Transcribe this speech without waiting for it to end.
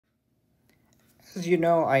As you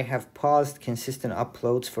know, I have paused consistent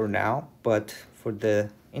uploads for now, but for the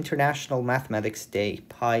International Mathematics Day,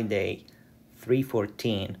 Pi Day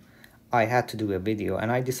 314, I had to do a video,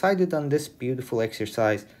 and I decided on this beautiful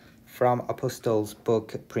exercise from Apostol's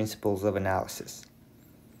book, Principles of Analysis.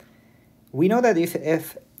 We know that if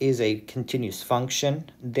f is a continuous function,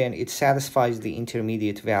 then it satisfies the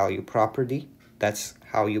intermediate value property. That's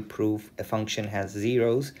how you prove a function has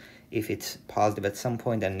zeros if it's positive at some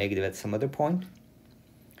point and negative at some other point.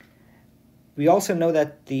 We also know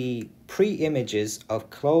that the pre-images of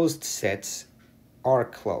closed sets are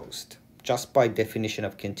closed, just by definition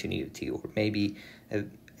of continuity, or maybe a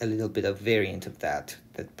little bit of variant of that.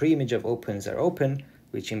 That pre-image of opens are open,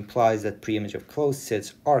 which implies that pre-image of closed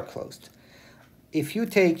sets are closed. If you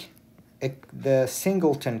take the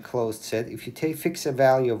singleton closed set, if you fix a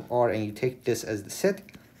value of r and you take this as the set,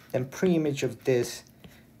 then pre-image of this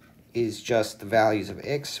is just the values of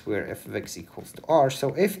x, where f of x equals to r.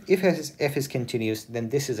 So if f is continuous, then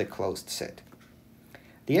this is a closed set.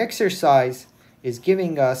 The exercise is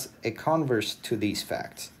giving us a converse to these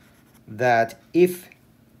facts, that if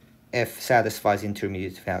f satisfies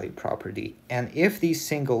intermediate value property, and if these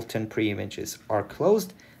singleton preimages are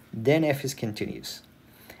closed, then f is continuous.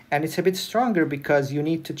 And it's a bit stronger because you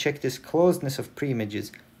need to check this closedness of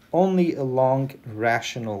preimages only along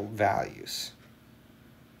rational values.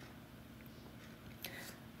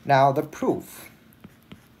 Now the proof,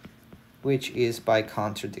 which is by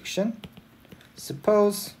contradiction.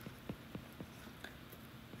 Suppose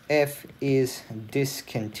f is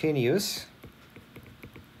discontinuous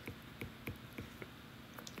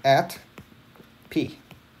at p,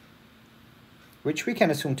 which we can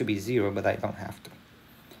assume to be 0, but I don't have to.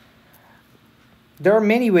 There are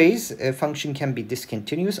many ways a function can be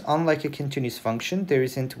discontinuous. Unlike a continuous function, there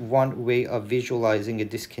isn't one way of visualizing a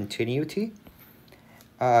discontinuity.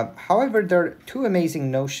 However, there are two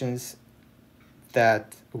amazing notions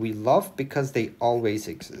that we love because they always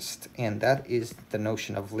exist, and that is the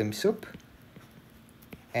notion of lim sup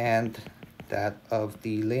and that of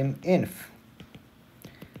the lim inf.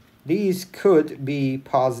 These could be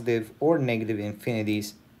positive or negative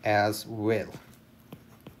infinities as well.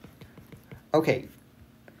 Okay,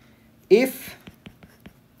 if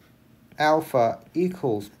alpha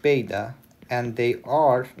equals beta and they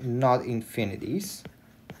are not infinities,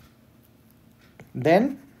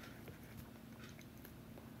 then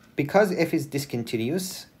because f is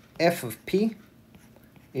discontinuous, f of p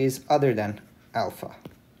is other than alpha.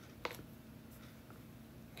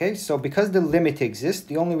 Okay, so because the limit exists,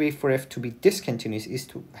 the only way for f to be discontinuous is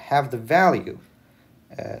to have the value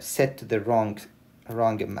set to the wrong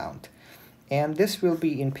amount. And this will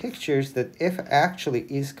be in pictures that f actually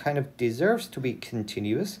is kind of deserves to be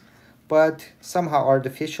continuous, but somehow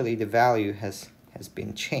artificially the value has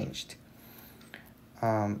been changed.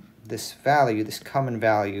 This value, this common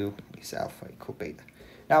value, is alpha equal beta.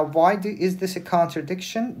 Now, why is this a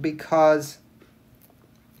contradiction? Because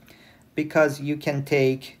you can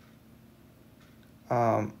take,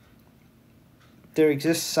 there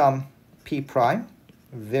exists some p prime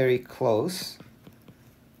very close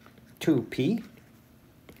to p,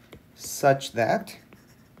 such that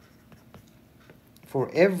for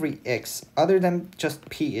every x other than just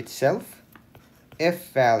p itself,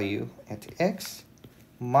 f value at x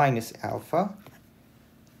minus alpha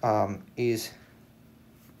is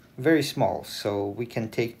very small, so we can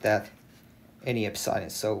take that any epsilon.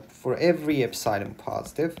 So for every epsilon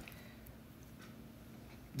positive,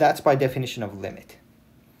 that's by definition of limit.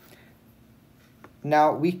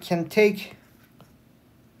 Now we can take,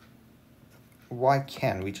 why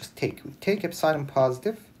can we just take? We take epsilon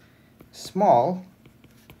positive small,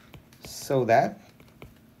 so that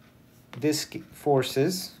this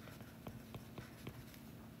forces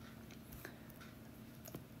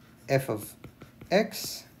f of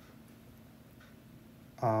x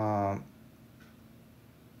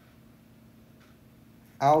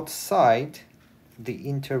outside the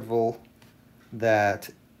interval that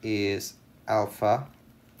is alpha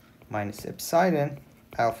minus epsilon,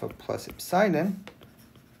 alpha plus epsilon,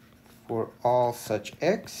 for all such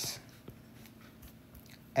x,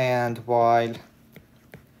 and while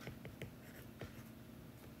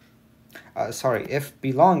f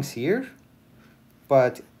belongs here,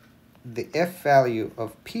 but the f value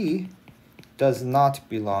of p does not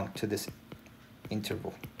belong to this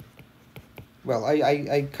interval. Well,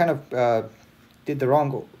 I kind of did the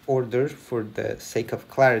wrong order for the sake of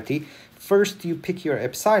clarity. First, you pick your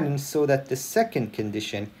epsilon so that the second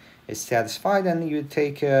condition is satisfied, and you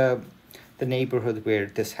take the neighborhood where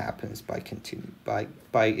this happens by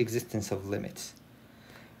existence of limits.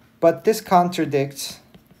 But this contradicts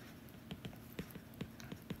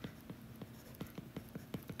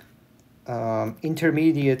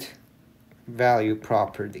intermediate value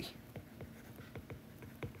property.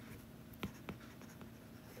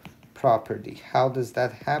 How does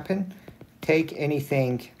that happen? Take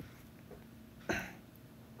anything,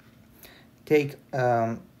 take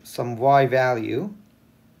some y value,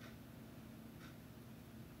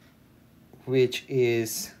 which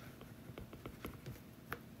is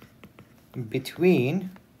between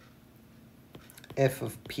f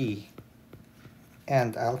of p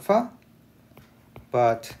and alpha,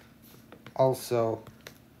 but also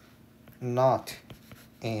not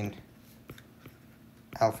in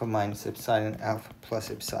alpha minus epsilon, alpha plus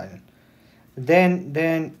epsilon. Then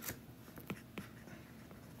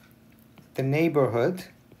the neighborhood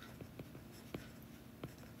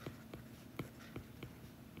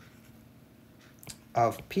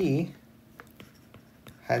of p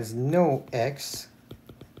has no x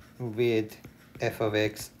with f of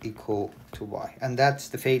x equal to y. And that's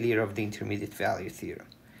the failure of the intermediate value theorem.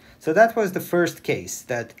 So that was the first case,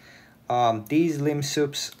 that these lim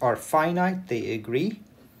sups are finite, they agree,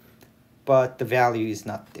 but the value is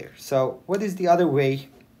not there. So what is the other way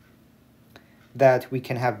that we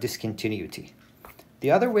can have discontinuity?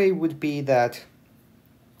 The other way would be that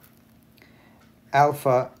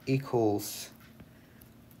alpha equals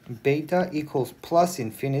beta equals plus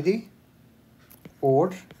infinity,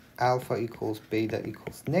 or alpha equals beta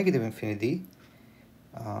equals negative infinity,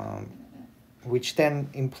 which then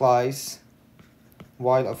implies,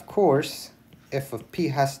 while of course f of p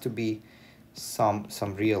has to be some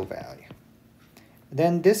real value.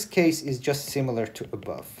 Then this case is just similar to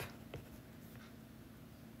above.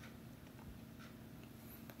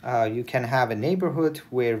 You can have a neighborhood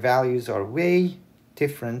where values are way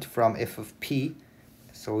different from f of p,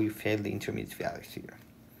 so you fail the intermediate value theorem.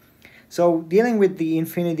 So dealing with the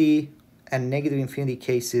infinity and negative infinity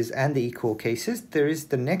cases and the equal cases, there is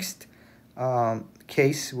the next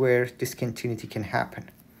case where discontinuity can happen.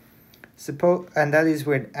 And that is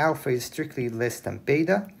when alpha is strictly less than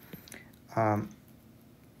beta.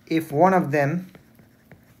 If one of them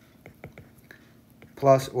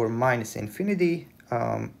plus or minus infinity,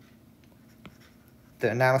 the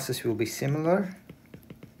analysis will be similar.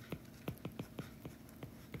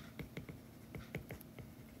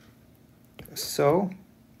 So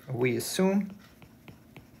we assume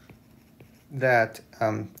that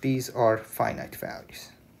these are finite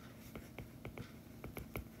values.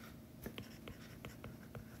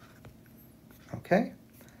 Okay,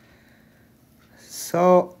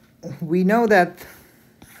 so we know that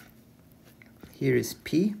here is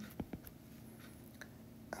p,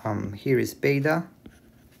 here is beta,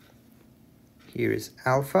 here is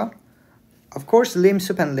alpha. Of course, lim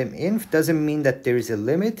sup and lim inf doesn't mean that there is a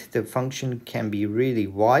limit. The function can be really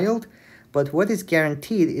wild, but what is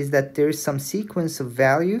guaranteed is that there is some sequence of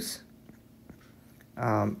values,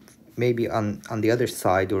 maybe on the other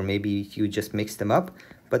side, or maybe you just mix them up.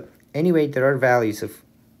 But anyway, there are values of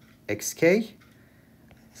xk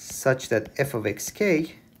such that f of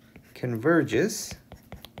xk converges,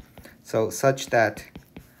 so such that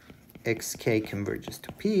xk converges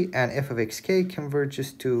to p and f of xk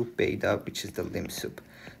converges to beta, which is the lim sup.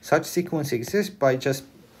 Such sequence exists by just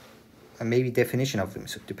maybe definition of lim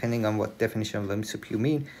sup, depending on what definition of lim sup you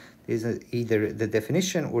mean. Is either the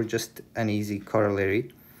definition or just an easy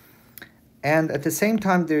corollary. And at the same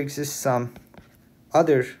time, there exists some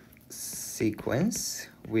other sequence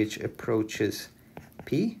which approaches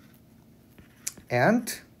p,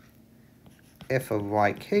 and f of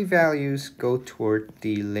yk values go toward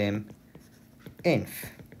the lim inf.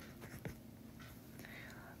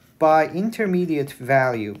 By intermediate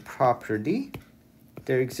value property,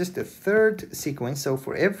 there exists a third sequence. So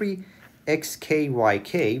for every xk,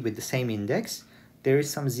 yk with the same index, there is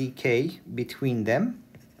some zk between them,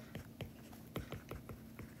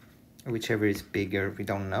 whichever is bigger, we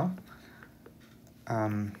don't know.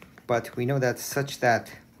 But we know that such that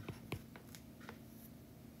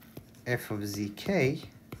f of zk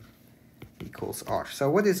equals r. So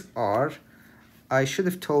what is r? I should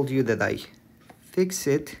have told you that I fix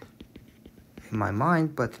it in my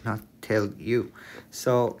mind, but not tell you.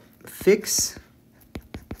 So fix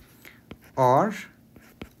r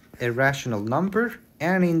a rational number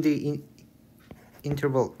and in the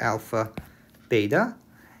interval alpha beta,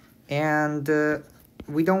 and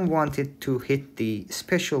we don't want it to hit the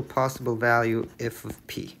special possible value f of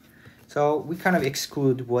p. So we kind of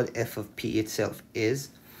exclude what f of p itself is.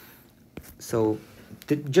 So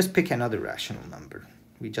just pick another rational number.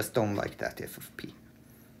 We just don't like that f of p.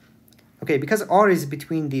 Okay, because r is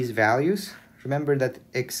between these values, remember that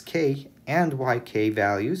xk and yk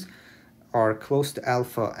values are close to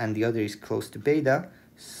alpha and the other is close to beta.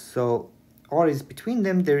 So r is between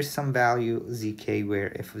them, there is some value zk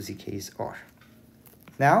where f of zk is r.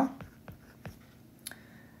 Now,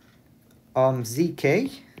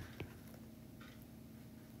 zk,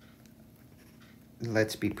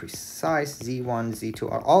 let's be precise, z1,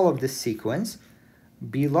 z2 are all of this sequence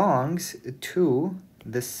belongs to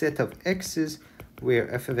the set of x's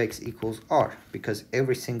where f of x equals r, because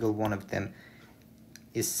every single one of them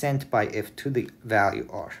is sent by f to the value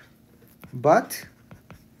r. But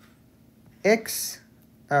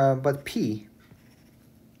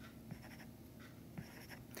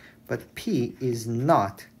p is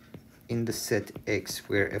not in the set x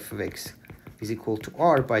where f of x is equal to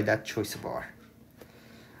r by that choice of r.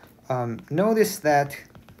 Notice that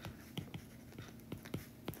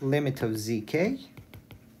limit of zk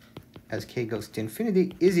as k goes to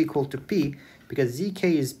infinity is equal to p, because zk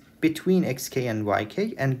is between xk and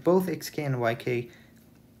yk, and both xk and yk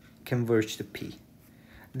converge to p.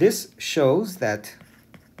 This shows that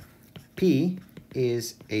p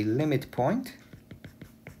is a limit point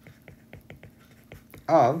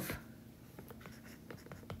of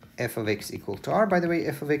f of x equal to r. By the way,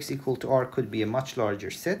 f of x equal to r could be a much larger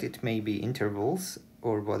set. It may be intervals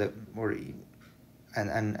or whatever,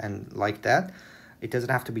 and like that. It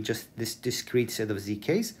doesn't have to be just this discrete set of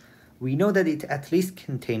zk's. We know that it at least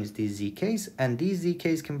contains these zk's, and these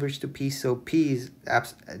zk's converge to p, so p is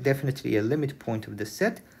definitely a limit point of the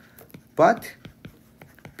set, but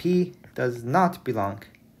p does not belong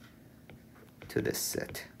to this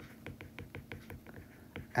set.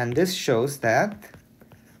 And this shows that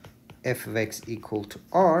f of x equal to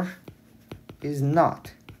r is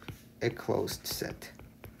not a closed set.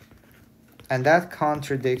 And that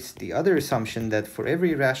contradicts the other assumption that for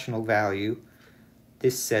every rational value,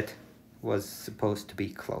 this set was supposed to be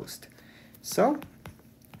closed. So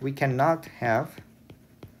we cannot have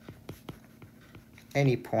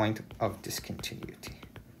any point of discontinuity.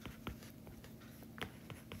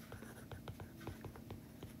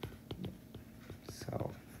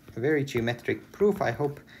 So a very geometric proof. I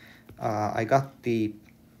hope I got the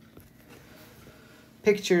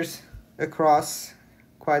pictures across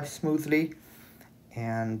quite smoothly,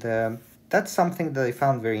 and that's something that I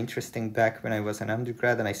found very interesting back when I was an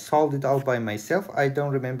undergrad, and I solved it all by myself. I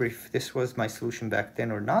don't remember if this was my solution back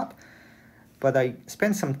then or not, but I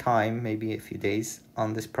spent some time, maybe a few days,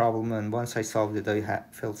 on this problem, and once I solved it, I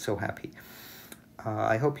felt so happy.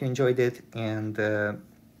 I hope you enjoyed it, and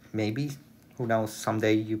maybe, who knows,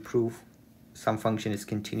 someday you prove some function is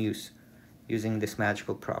continuous using this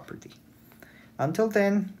magical property. Until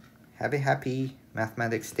then, have a happy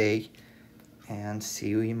mathematics day, and see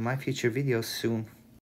you in my future videos soon.